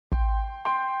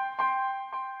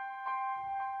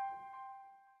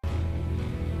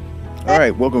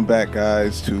Alright, welcome back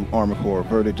guys to Armor Core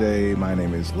Vertiday. My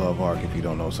name is Love Arc if you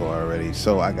don't know so already.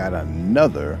 So I got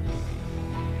another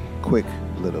quick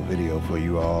little video for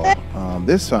you all.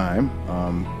 This time,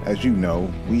 as you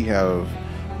know, we have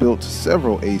built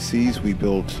several ACs. We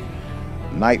built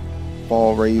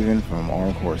Nightfall Raven from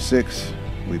Armor Core 6.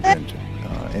 We built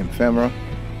Ephemera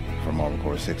from Armor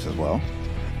Core 6 as well.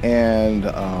 And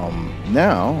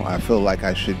now I feel like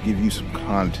I should give you some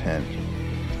content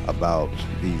about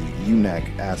the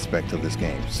UNAC aspect of this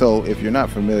game. So if you're not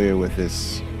familiar with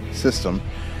this system,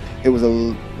 it was a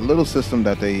little system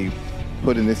that they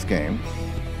put in this game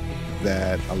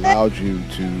that allowed you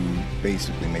to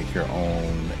basically make your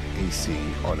own AC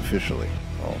artificially,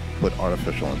 or put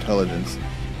artificial intelligence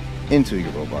into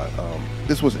your robot.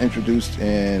 This was introduced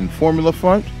in Formula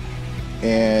Front,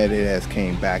 and it has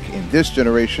came back in this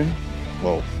generation,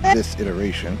 well, this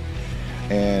iteration,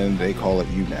 and they call it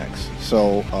UNACs.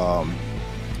 So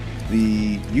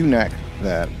the UNAC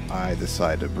that I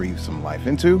decided to breathe some life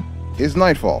into is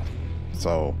Nightfall.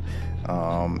 So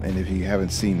and if you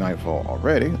haven't seen Nightfall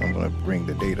already, I'm going to bring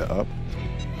the data up.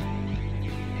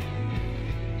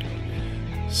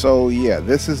 So yeah,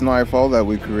 this is Nightfall that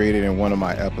we created in one of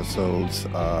my episodes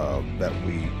that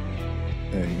we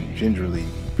gingerly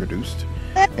produced.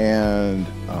 And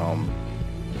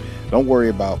don't worry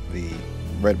about the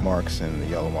red marks and the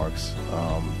yellow marks.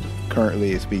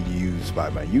 Currently it's being used by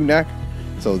my UNAC.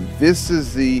 So this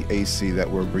is the AC that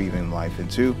we're breathing life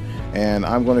into, and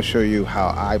I'm going to show you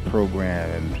how I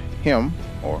programmed him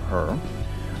or her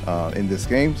in this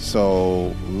game.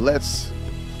 So let's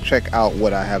check out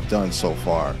what I have done so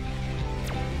far.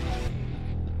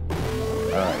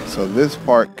 Alright, so this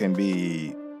part can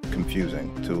be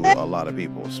confusing to a lot of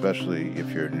people, especially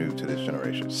if you're new to this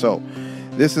generation. So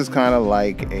this is kind of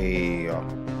like a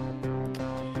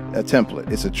template.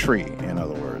 It's a tree, in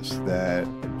other words, that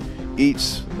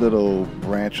each little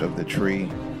branch of the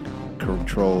tree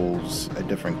controls a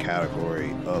different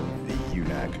category of the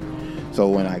UNAC. So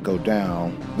when I go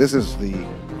down, this is the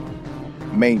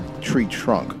main tree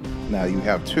trunk. Now you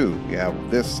have two. You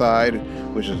have this side,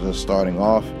 which is just starting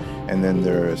off, and then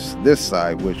there's this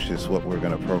side, which is what we're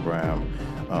going to program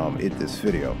in this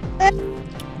video.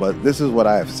 But this is what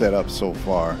I have set up so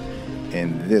far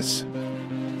in this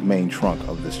main trunk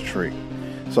of this tree.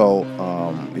 So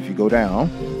if you go down,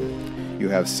 you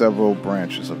have several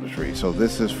branches of the tree. So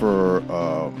this is for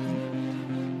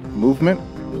movement.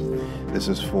 This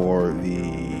is for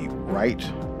the right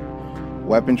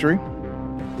weaponry.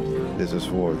 This is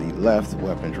for the left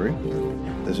weaponry.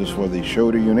 This is for the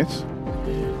shoulder units.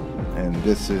 And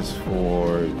this is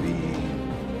for the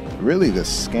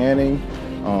scanning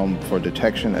for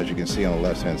detection. As you can see on the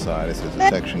left hand side, it says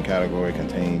detection category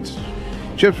contains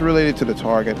chips related to the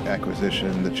target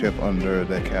acquisition. The chip under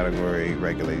that category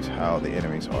regulates how the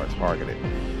enemies are targeted.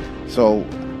 So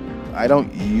I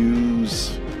don't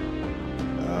use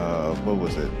what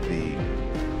was it, the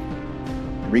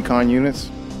recon units.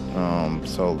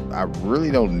 So I really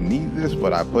don't need this,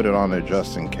 but I put it on there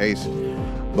just in case.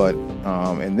 But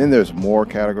and then there's more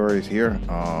categories here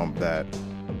that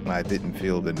I didn't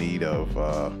feel the need of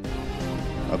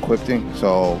equipping.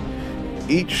 So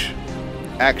each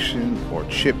action or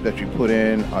chip that you put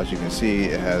in, as you can see,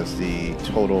 it has the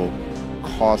total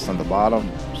cost on the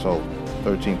bottom. So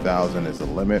 13,000 is the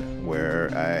limit, where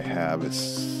I have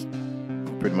it's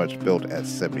pretty much built at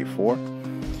 74,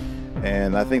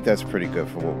 and I think that's pretty good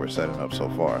for what we're setting up so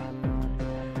far.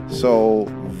 So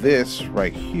this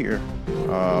right here,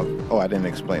 oh, I didn't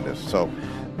explain this. So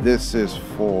this is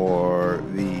for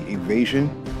the evasion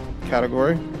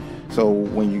category. So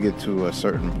when you get to a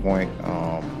certain point,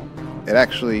 it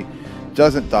actually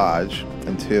doesn't dodge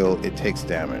until it takes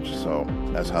damage. So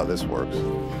that's how this works.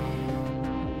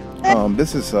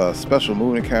 This is a special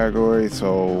movement category.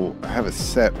 So I have it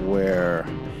set where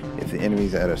if the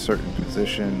enemy's at a certain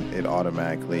position, it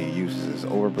automatically uses its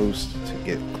overboost to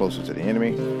get closer to the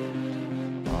enemy.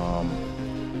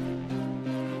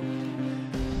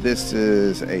 This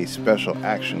is a special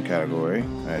action category,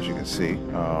 as you can see.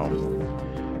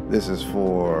 This is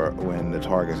for when the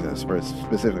target is in a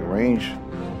specific range.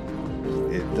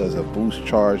 It does a boost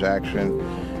charge action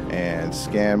and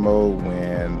scan mode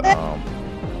when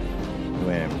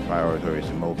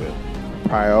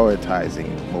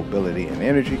prioritizing mobility and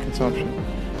energy consumption.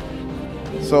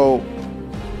 So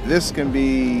this can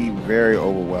be very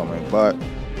overwhelming, but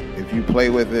if you play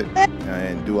with it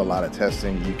and do a lot of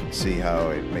testing, you can see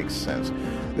how it makes sense.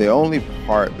 The only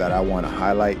part that I want to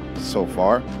highlight so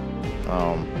far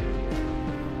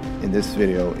in this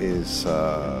video is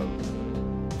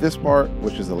this part,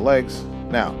 which is the legs.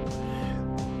 Now,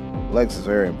 Legs is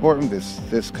very important.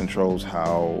 This controls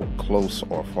how close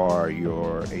or far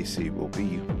your AC will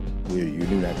be, where your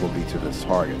UNAC will be to this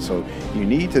target. So you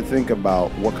need to think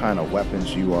about what kind of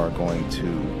weapons you are going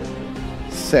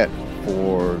to set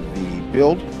for the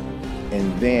build,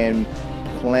 and then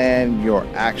plan your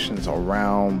actions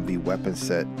around the weapon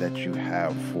set that you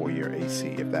have for your AC,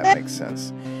 if that makes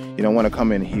sense. You don't want to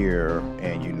come in here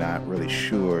and you're not really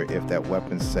sure if that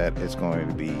weapon set is going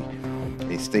to be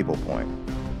a staple point,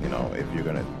 you know, if you're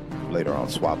going to later on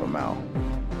swap them out.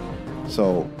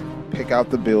 So pick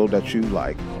out the build that you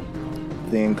like,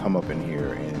 then come up in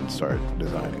here and start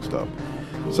designing stuff.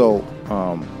 So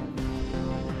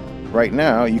right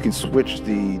now you can switch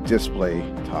the display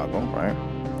toggle, right?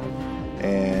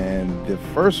 And the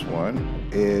first one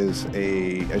is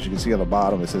as you can see on the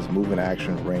bottom, it says movement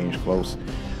action range close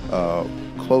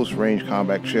range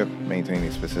combat chip, maintaining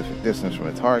a specific distance from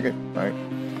the target, right?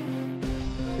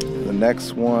 The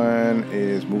next one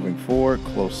is moving forward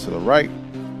close to the right,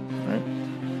 right?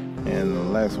 And the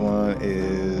last one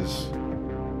is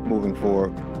moving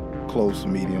forward close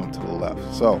medium to the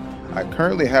left. So I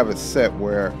currently have it set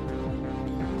where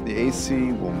the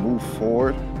AC will move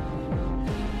forward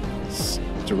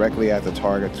directly at the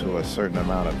target to a certain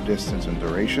amount of distance and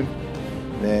duration.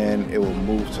 Then it will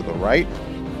move to the right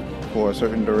for a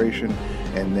certain duration,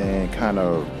 and then kind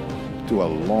of do a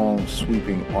long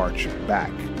sweeping arch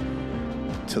back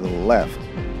to the left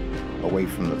away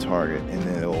from the target, and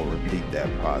then it will repeat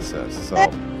that process. So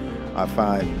I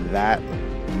find that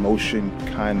motion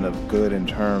kind of good in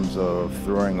terms of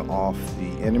throwing off the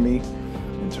enemy,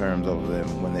 in terms of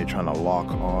them when they're trying to lock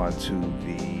on to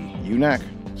the UNAC.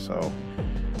 So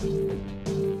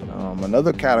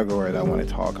another category that I want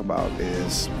to talk about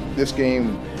is this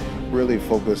game really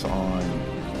focus on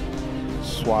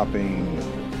swapping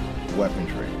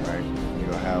weaponry, right?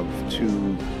 You'll have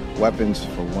two weapons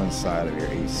for one side of your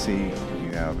AC.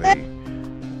 You have a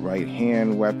right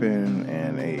hand weapon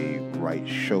and a right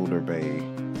shoulder bay,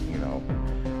 you know,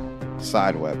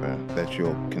 side weapon that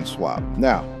you can swap.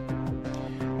 Now,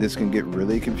 this can get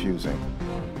really confusing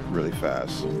really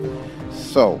fast.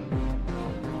 So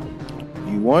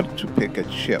you want to pick a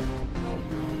chip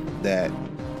that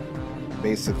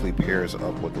basically pairs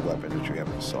up with the weapon that you have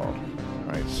installed,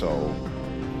 right? So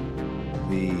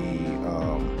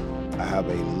I have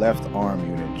a left arm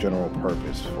unit general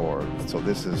purpose so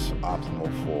this is optimal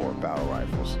for battle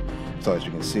rifles. So as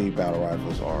you can see, battle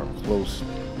rifles are close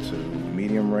to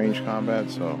medium range combat.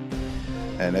 So,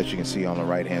 and as you can see on the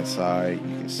right hand side,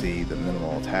 you can see the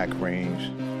minimal attack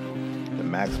range, the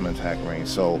maximum attack range.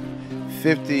 So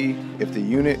 50, if the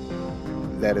unit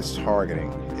that it's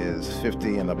targeting is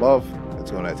 50 and above, it's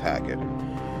going to attack it.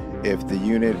 If the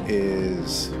unit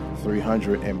is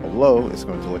 300 and below, it's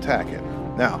going to attack it.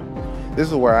 Now, this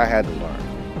is where I had to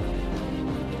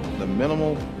learn. The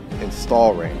minimal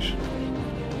install range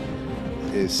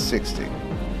is 60.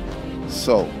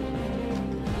 So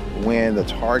when the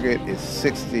target is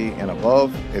 60 and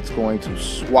above, it's going to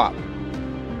swap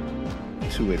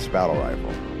to its battle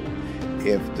rifle.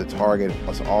 If the target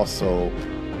was also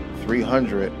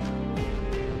 300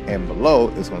 and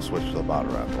below, it's going to switch to the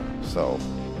battle rifle. So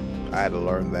I had to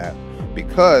learn that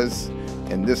because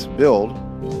in this build,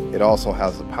 it also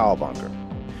has the power bunker.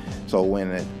 So when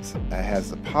it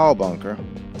has the power bunker,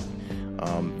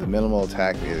 the minimal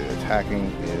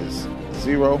attacking is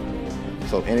 0.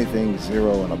 So anything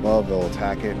 0 and above, they'll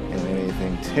attack it, and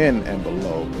anything 10 and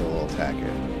below, they'll attack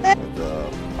it with the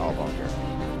power bunker.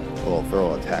 Will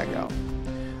throw attack out.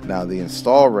 Now the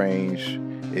install range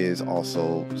is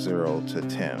also 0 to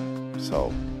 10.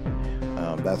 So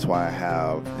that's why I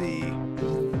have the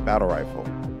battle rifle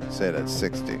set at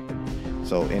 60.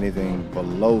 So anything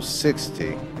below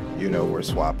 60, you know, we're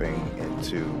swapping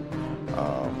into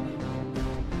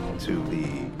to the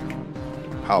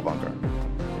power bunker,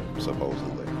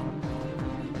 supposedly.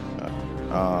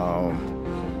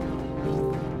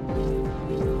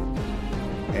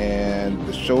 And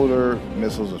the shoulder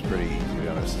missiles is pretty easy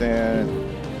to understand.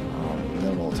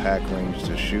 Minimal attack range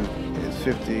to shoot is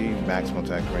 50. Maximum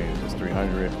attack range is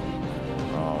 300.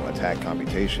 Attack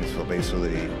computations, so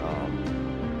basically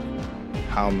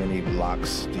how many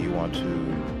blocks do you want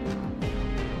to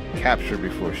capture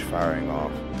before firing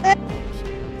off.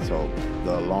 So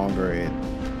the longer it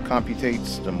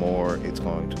computates, the more it's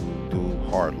going to do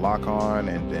hard lock on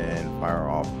and then fire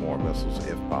off more missiles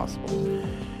if possible.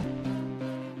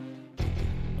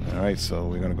 Alright, so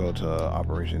we're going to go to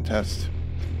Operation Test.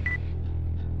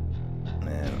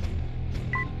 And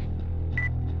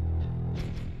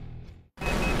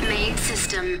main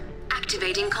system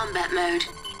activating combat mode.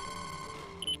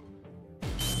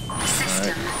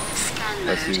 System scan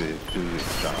Let's see it do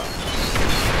its job.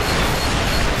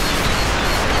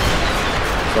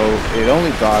 So it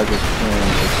only dodges when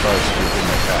it starts to get an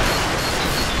attack.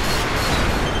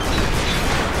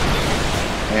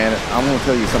 And I'm going to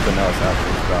tell you something else after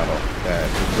this battle that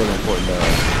is really important to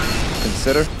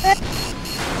consider.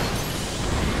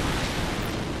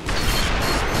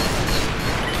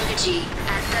 Energy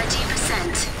at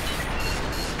 30%.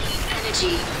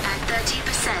 Energy at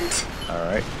 30%.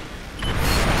 Alright.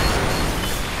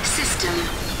 System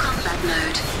combat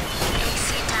mode.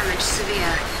 AC damage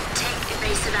severe. Take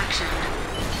evasive action.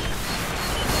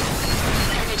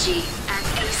 Energy at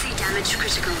AC damage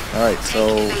critical. Alright,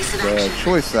 so the action.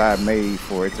 choice that I made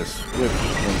for it to switch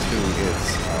into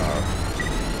its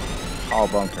hull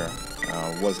bunker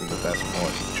wasn't the best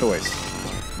choice.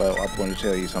 But I want to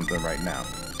tell you something right now.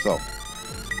 So,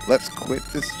 let's quit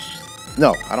this.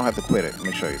 No, I don't have to quit it. Let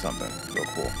me show you something real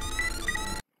cool.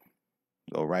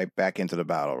 Go right back into the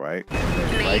battle, right? And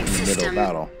then right in the middle of the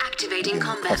battle, activating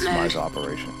combat customize mode.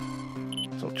 operation.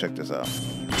 So check this out.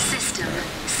 System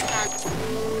scan.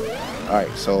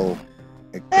 Alright, so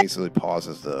it basically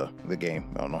pauses the game.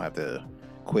 I don't have to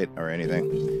quit or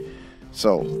anything.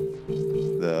 So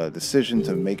the decision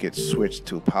to make it switch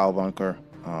to power bunker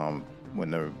when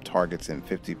the target's in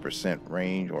 50%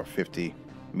 range or 50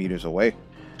 meters away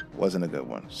wasn't a good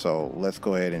one. So let's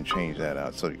go ahead and change that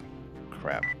out. So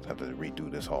crap, I have to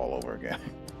redo this all over again.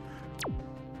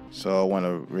 So I want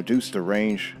to reduce the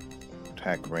range,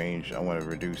 attack range. I want to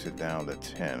reduce it down to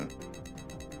 10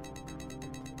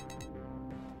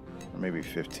 or maybe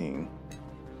 15.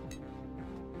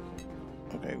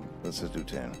 Okay, let's just do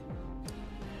 10.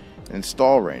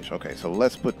 Install range. Okay, so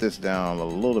let's put this down a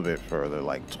little bit further,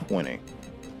 like 20.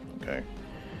 Okay,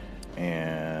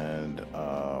 and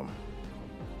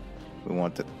we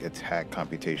want the attack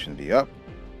computation to be up,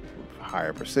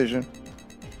 higher precision,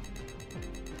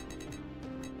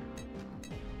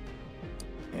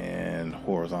 and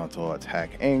horizontal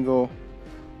attack angle.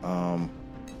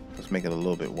 Let's make it a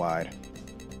little bit wide.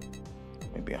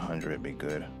 Maybe 100 would be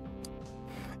good.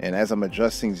 And as I'm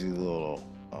adjusting these little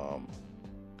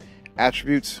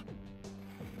attributes,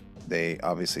 they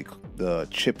obviously, the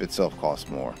chip itself costs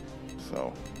more,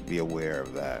 so be aware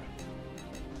of that.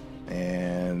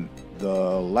 And the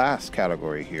last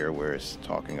category here, where it's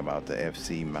talking about the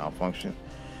FC malfunction,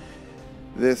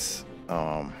 this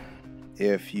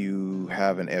if you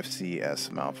have an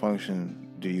FCS malfunction,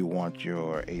 do you want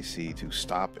your AC to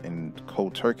stop in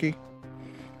cold turkey,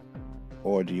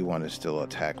 or do you want to still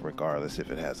attack regardless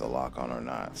if it has a lock on or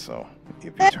not? So if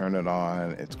you turn it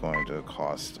on, it's going to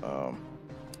cost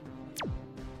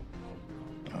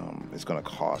it's going to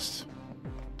cost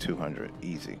 200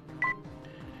 easy.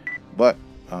 But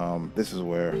this is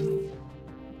where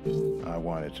I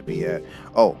want it to be at.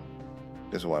 Oh,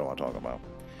 this is what I want to talk about.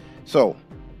 So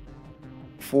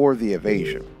for the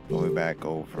evasion, going back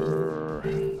over,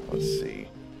 let's see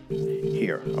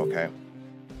here. Okay,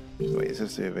 wait, is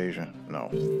this the evasion? No.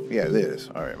 Yeah, it is.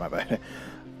 All right, my bad.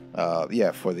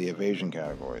 Yeah, for the evasion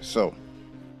category. So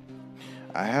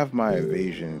I have my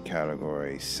evasion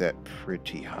category set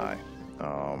pretty high.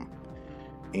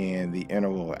 And the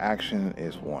interval of action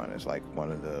is 1. It's like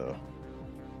one of the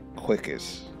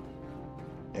quickest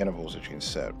intervals that you can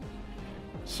set.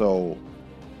 So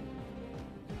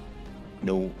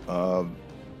the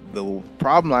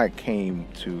problem I came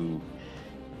to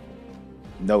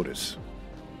notice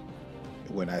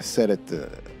when I set it the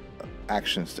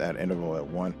actions at interval at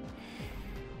 1,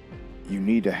 you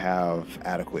need to have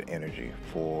adequate energy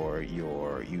for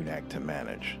your UNAC to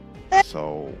manage.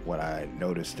 So what I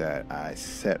noticed that I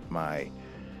set my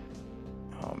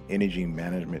energy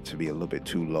management to be a little bit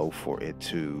too low for it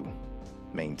to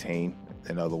maintain.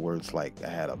 In other words, like I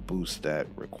had a boost that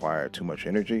required too much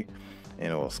energy,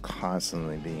 and it was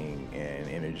constantly being in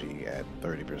energy at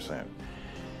 30%.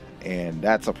 And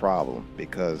that's a problem,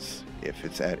 because if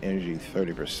it's at energy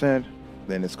 30%,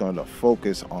 then it's going to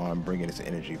focus on bringing its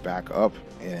energy back up,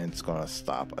 and it's going to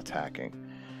stop attacking.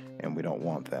 And we don't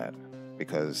want that,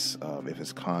 because if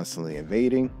it's constantly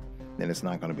evading, then it's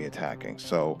not going to be attacking.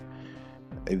 So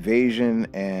evasion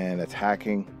and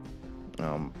attacking,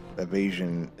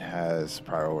 evasion has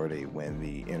priority when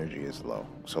the energy is low.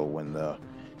 So when the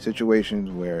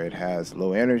situations where it has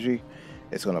low energy,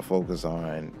 it's going to focus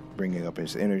on bringing up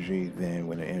its energy. Then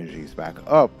when the energy is back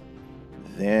up,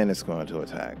 then it's going to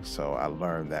attack. So I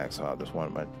learned that. So I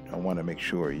want to make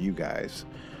sure you guys,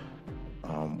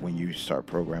 when you start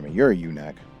programming your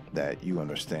UNAC, that you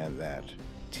understand that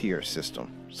tier system.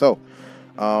 So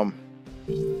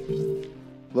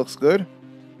looks good.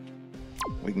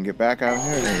 We can get back out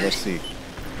here and let's see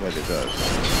what it does.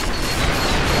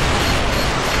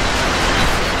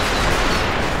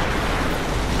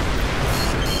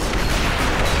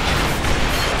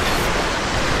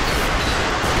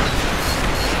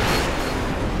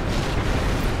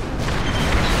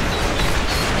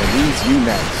 these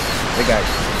UNACs, they got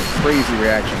crazy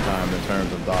reaction time in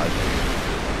terms of dodging.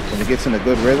 When it gets in a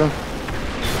good rhythm,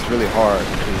 it's really hard to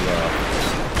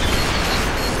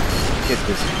hit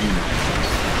this unit.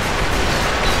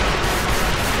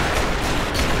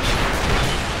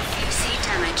 AC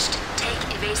damaged. Take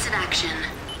evasive action.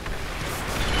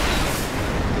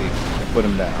 Put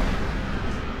him down.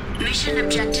 Mission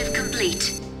objective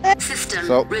complete. System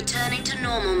returning to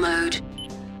normal mode.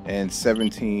 And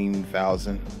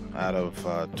 17,000 out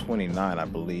of 29, I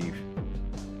believe.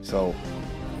 So,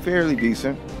 fairly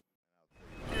decent.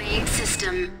 Main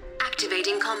system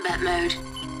activating combat mode.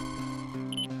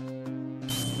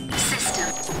 System.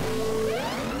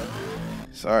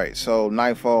 Alright, so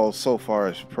Nightfall so far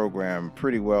is programmed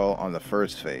pretty well on the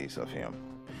first phase of him.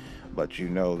 But you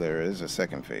know there is a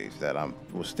second phase that I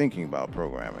was thinking about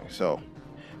programming. So,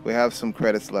 we have some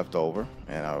credits left over,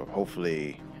 and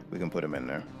hopefully we can put them in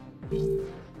there.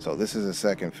 So this is the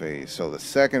second phase. So the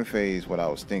second phase, what I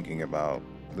was thinking about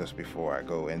just before I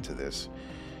go into this,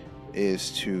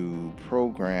 is to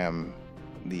program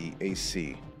the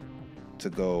AC to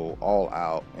go all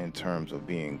out in terms of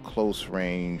being close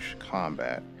range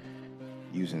combat,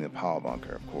 using the power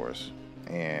bunker, of course,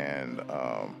 and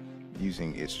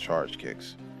using its charge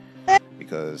kicks,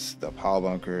 because the power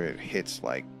bunker, it hits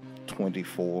like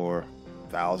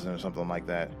 24,000 or something like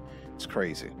that. It's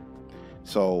crazy.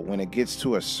 So when it gets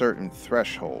to a certain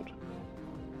threshold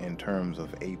in terms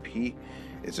of AP,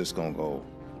 it's just gonna go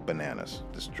bananas,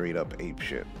 just straight up ape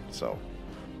shit. So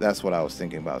that's what I was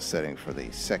thinking about setting for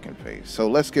the second phase. So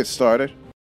let's get started.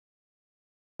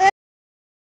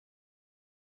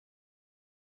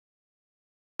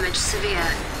 Damage severe.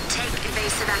 Take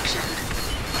evasive action.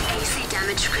 AC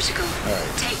damage critical.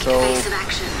 Alright, take so evasive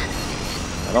action.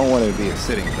 I don't want it to be a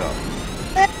sitting duck,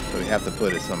 so we have to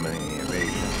put it some in the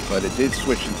evasion. But it did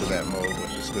switch into that mode,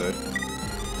 which is good.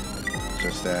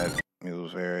 Just that it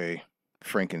was very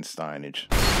Frankensteinage.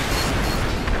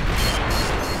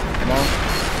 Come on.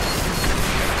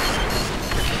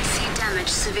 AC damage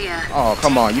severe. Oh,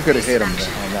 come on. You could have hit him on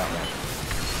that one.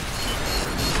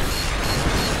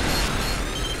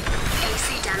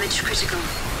 AC damage critical.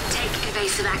 Take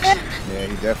evasive action. Yeah,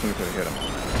 he definitely could have hit him on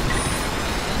that.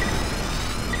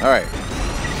 Alright.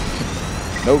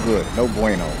 No good. No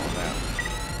bueno on that.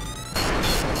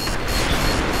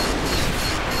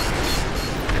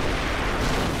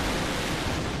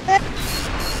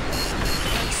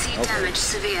 AC damage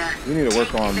severe. We need to work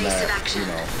Take on that, action. you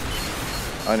know,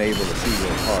 unable to see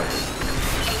your target.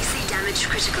 AC damage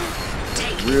critical.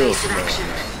 Take Real evasive slow. action.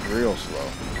 Real slow.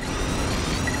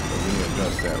 So we need to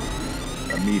adjust that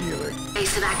immediately.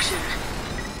 Evasive action.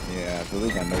 Yeah, I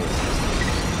believe I know it's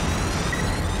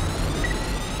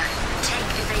Take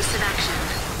evasive action.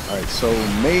 Alright, so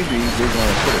maybe we're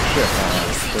going to put a shift on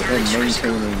for him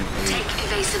maintaining Take a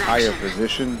evasive higher action.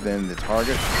 position than the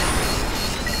target.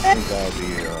 I think that'll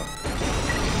be a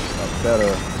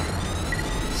better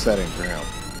setting for him.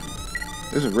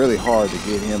 This is really hard to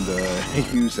get him to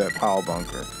use that power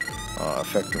bunker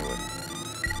effectively.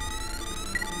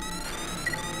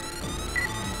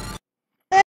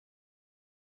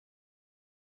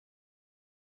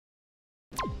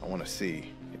 I want to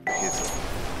see if it hits him.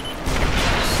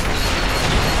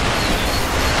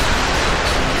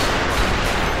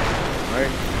 Right?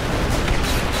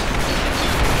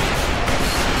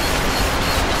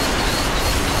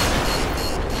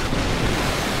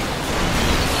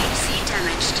 AC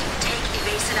damaged. Take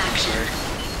evasive action.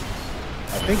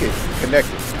 I think it's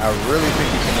connected. I really think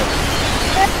it's connected.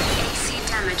 AC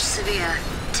damage severe.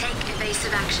 Take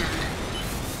evasive action.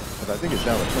 But I think it's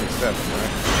down to 27,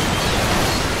 right?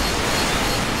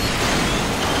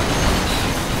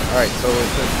 Alright, so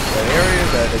it's an area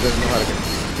that it doesn't know how to get to.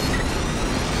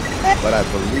 But I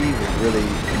believe it's really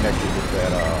connected with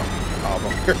that power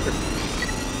bunker.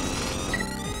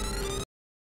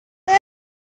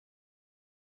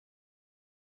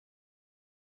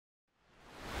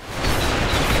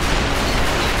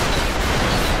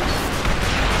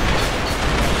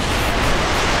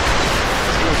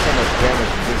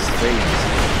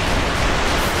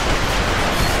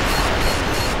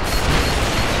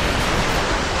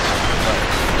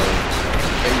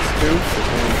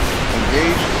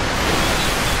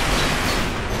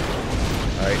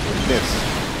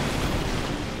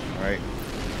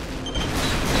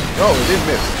 Oh, it did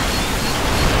miss.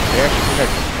 They actually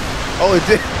connected. Oh, it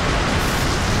did.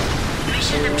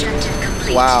 Mission objective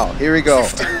complete. Wow, here we go.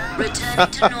 System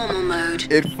returning to normal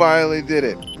mode. It finally did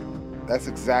it. That's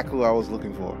exactly what I was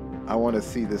looking for. I want to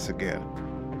see this again.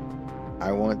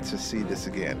 I want to see this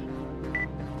again.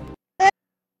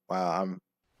 Wow,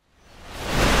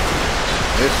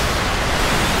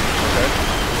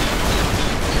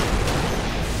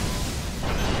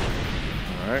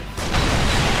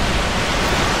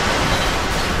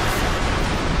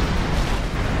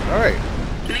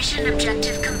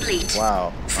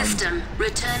 Wow. System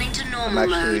returning to normal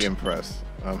I'm actually mode. impressed.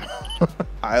 I'm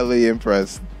highly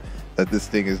impressed that this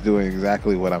thing is doing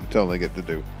exactly what I'm telling it to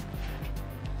do.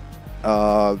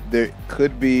 There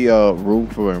could be room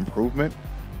for improvement,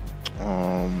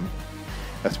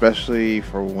 especially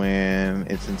for when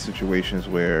it's in situations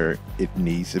where it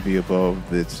needs to be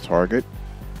above its target.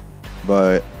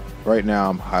 But right now,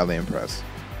 I'm highly impressed.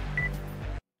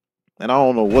 And I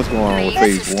don't know what's going on with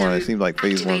phase 1. It seems like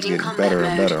phase 1's getting better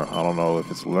and better. I don't know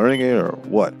if it's learning it or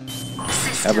what.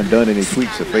 Haven't done any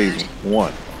tweaks to phase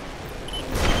 1.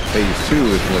 Phase 2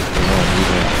 is what we've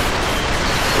been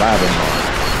labbing on.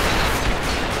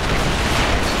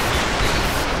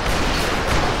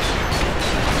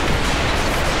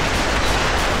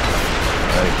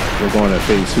 Alright, we're going to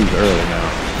phase 2 early now.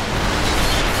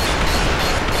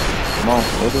 Come on, a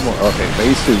little bit more. Okay,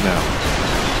 phase 2 now.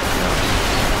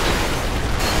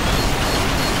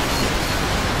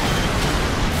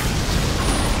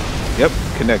 Yep,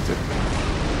 connected.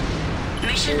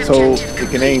 So it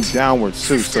can aim downwards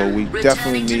too, so we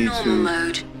definitely need to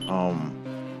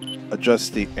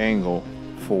adjust the angle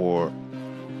for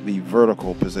the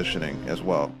vertical positioning as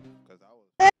well.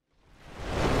 But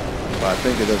I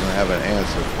think it doesn't have an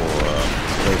answer for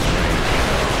close range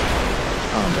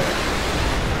combat.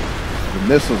 The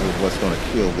missiles is what's going to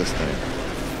kill this thing.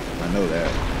 I know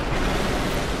that.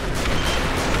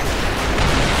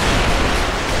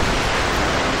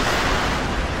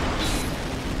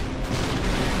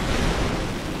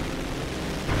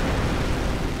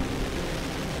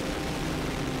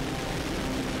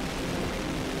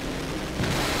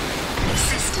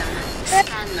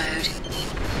 Scan mode.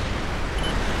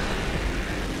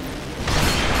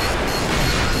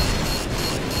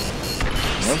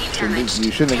 Well,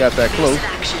 you shouldn't have got that close.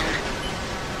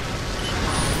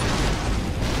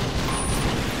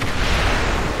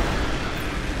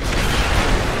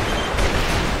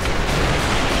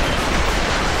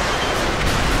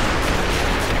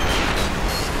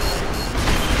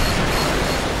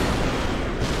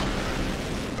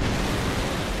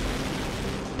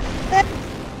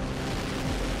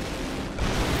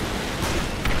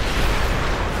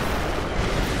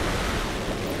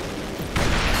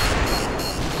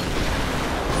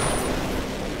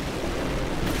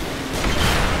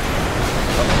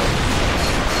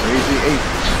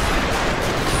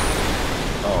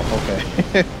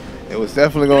 It was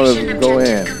definitely going to go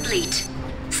in.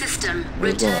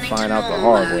 We're going to find out the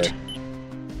hard way.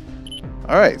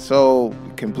 Alright, so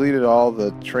we completed all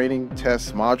the training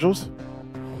test modules.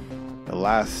 The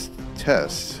last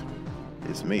test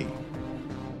is me.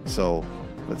 So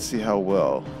let's see how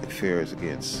well it fares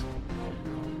against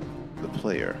the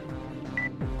player.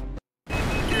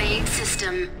 Main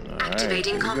system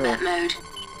activating combat mode.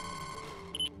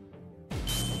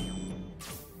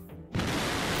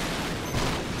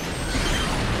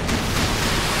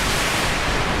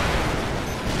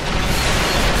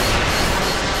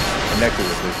 Connected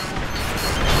with this.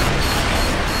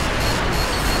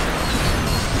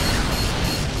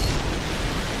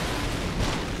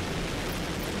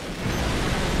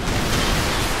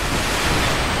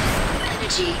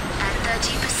 Energy at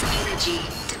 30%. Energy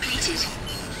depleted.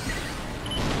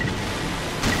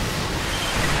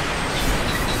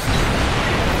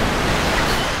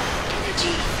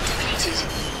 Energy depleted.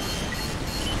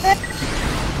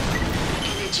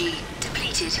 Energy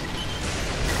depleted.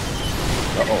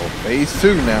 Uh-oh, phase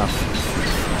 2 now.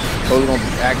 Totally gonna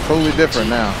act totally different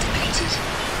now. Depleted.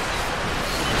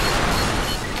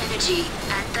 Energy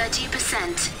at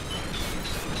 30%.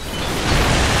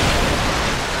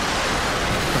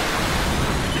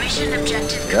 Mission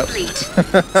objective complete.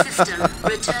 System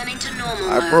returning to normal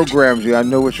mode. I programmed you. I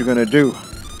know what you're gonna do.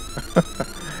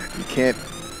 You can't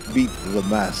beat the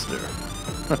master.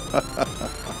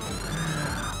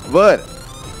 But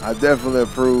I definitely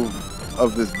approve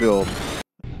of this build.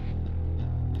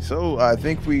 So I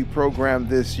think we programmed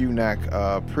this UNAC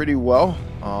pretty well.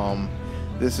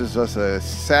 This is just a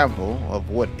sample of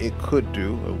what it could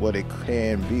do, of what it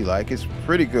can be like. It's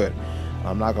pretty good.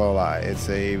 I'm not gonna lie. It's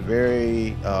a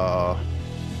very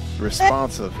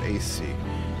responsive AC.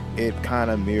 It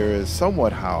kind of mirrors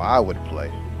somewhat how I would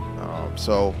play.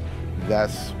 So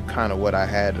that's kind of what I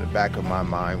had in the back of my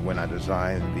mind when I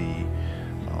designed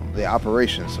the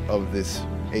operations of this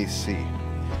AC.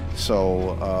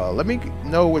 So let me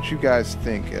know what you guys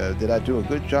think. Did I do a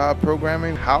good job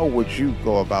programming? How would you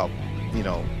go about,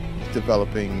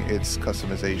 developing its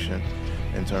customization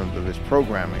in terms of its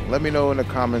programming? Let me know in the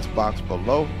comments box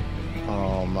below.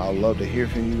 I'd love to hear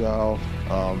from you all.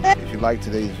 If you like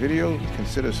today's video,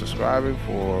 consider subscribing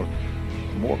for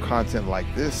more content like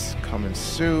this coming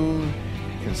soon.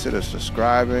 consider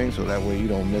subscribing so that way you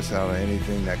don't miss out on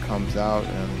anything that comes out.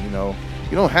 And you know,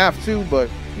 you don't have to, but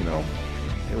you know,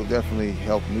 it'll definitely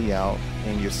help me out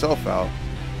and yourself out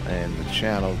and the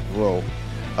channel grow.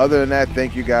 Other than that,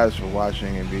 thank you guys for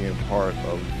watching and being part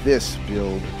of this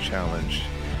build challenge.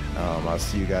 I'll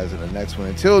see you guys in the next one.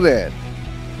 Until then,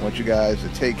 I want you guys to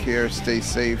take care, stay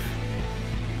safe,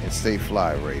 and stay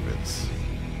fly, Ravens.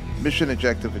 Mission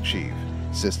objective achieved.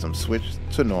 System switched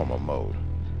to normal mode.